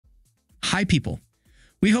Hi people.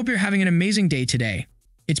 We hope you're having an amazing day today.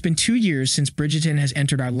 It's been 2 years since Bridgerton has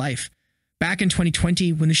entered our life. Back in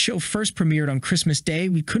 2020, when the show first premiered on Christmas Day,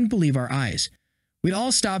 we couldn't believe our eyes. We'd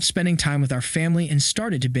all stopped spending time with our family and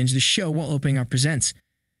started to binge the show while opening our presents.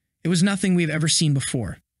 It was nothing we've ever seen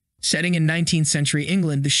before. Setting in 19th century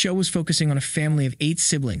England, the show was focusing on a family of 8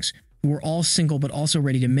 siblings who were all single but also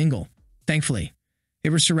ready to mingle. Thankfully, they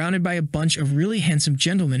were surrounded by a bunch of really handsome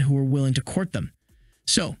gentlemen who were willing to court them.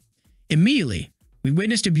 So, immediately, we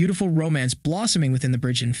witnessed a beautiful romance blossoming within the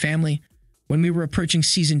Bridgerton family. When we were approaching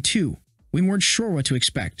Season 2, we weren't sure what to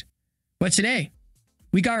expect. But today,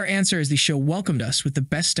 we got our answer as the show welcomed us with the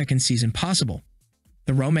best second season possible.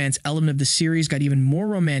 The romance element of the series got even more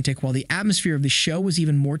romantic, while the atmosphere of the show was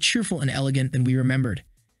even more cheerful and elegant than we remembered.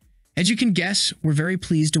 As you can guess, we're very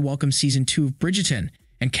pleased to welcome Season 2 of Bridgerton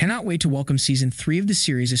and cannot wait to welcome Season 3 of the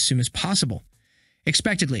series as soon as possible.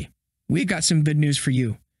 Expectedly, we've got some good news for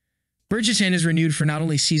you. Bridgerton is renewed for not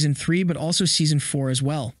only Season 3 but also Season 4 as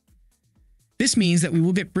well. This means that we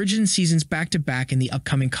will get Bridgerton seasons back-to-back in the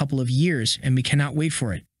upcoming couple of years, and we cannot wait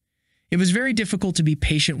for it. It was very difficult to be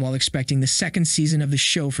patient while expecting the second season of the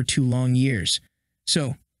show for 2 long years.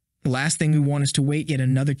 So, the last thing we want is to wait yet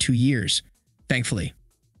another 2 years. Thankfully,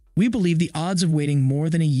 we believe the odds of waiting more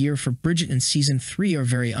than a year for Bridgerton Season 3 are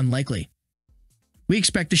very unlikely. We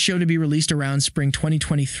expect the show to be released around spring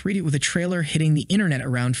 2023 with a trailer hitting the internet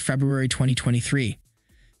around February 2023.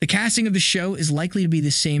 The casting of the show is likely to be the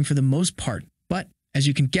same for the most part, but as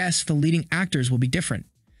you can guess, the leading actors will be different.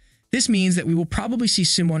 This means that we will probably see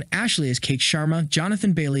Simone Ashley as Kate Sharma,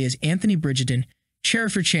 Jonathan Bailey as Anthony Bridgerton,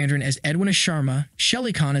 Cherifir Chandran as Edwina Sharma,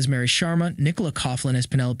 Shelley Khan as Mary Sharma, Nicola Coughlan as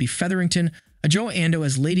Penelope Featherington, Adjoa Andoh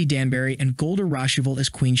as Lady Danbury, and Golda Rosheuvel as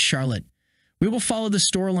Queen Charlotte. We will follow the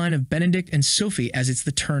storyline of Benedict and Sophie as it's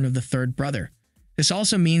the turn of the third brother. This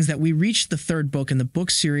also means that we reached the third book in the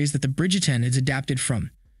book series that the Bridgerton is adapted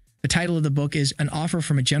from. The title of the book is An Offer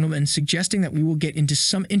from a Gentleman, suggesting that we will get into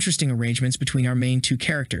some interesting arrangements between our main 2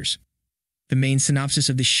 characters. The main synopsis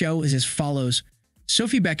of the show is as follows.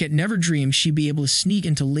 Sophie Beckett never dreamed she'd be able to sneak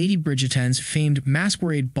into Lady Bridgerton's famed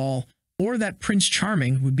masquerade ball, or that Prince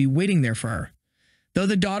Charming would be waiting there for her. Though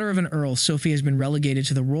the daughter of an earl, Sophie has been relegated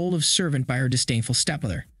to the role of servant by her disdainful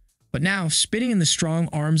stepmother. But now, spitting in the strong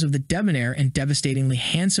arms of the debonair and devastatingly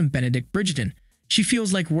handsome Benedict Bridgerton, she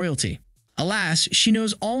feels like royalty. Alas, she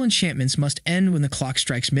knows all enchantments must end when the clock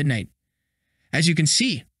strikes midnight. As you can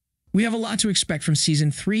see, we have a lot to expect from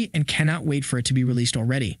Season 3 and cannot wait for it to be released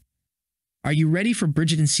already. Are you ready for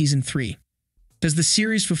Bridgerton Season 3? Does the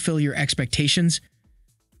series fulfill your expectations?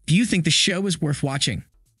 Do you think the show is worth watching?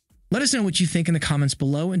 Let us know what you think in the comments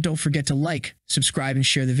below, and don't forget to like, subscribe, and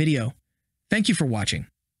share the video. Thank you for watching.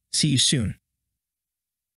 See you soon.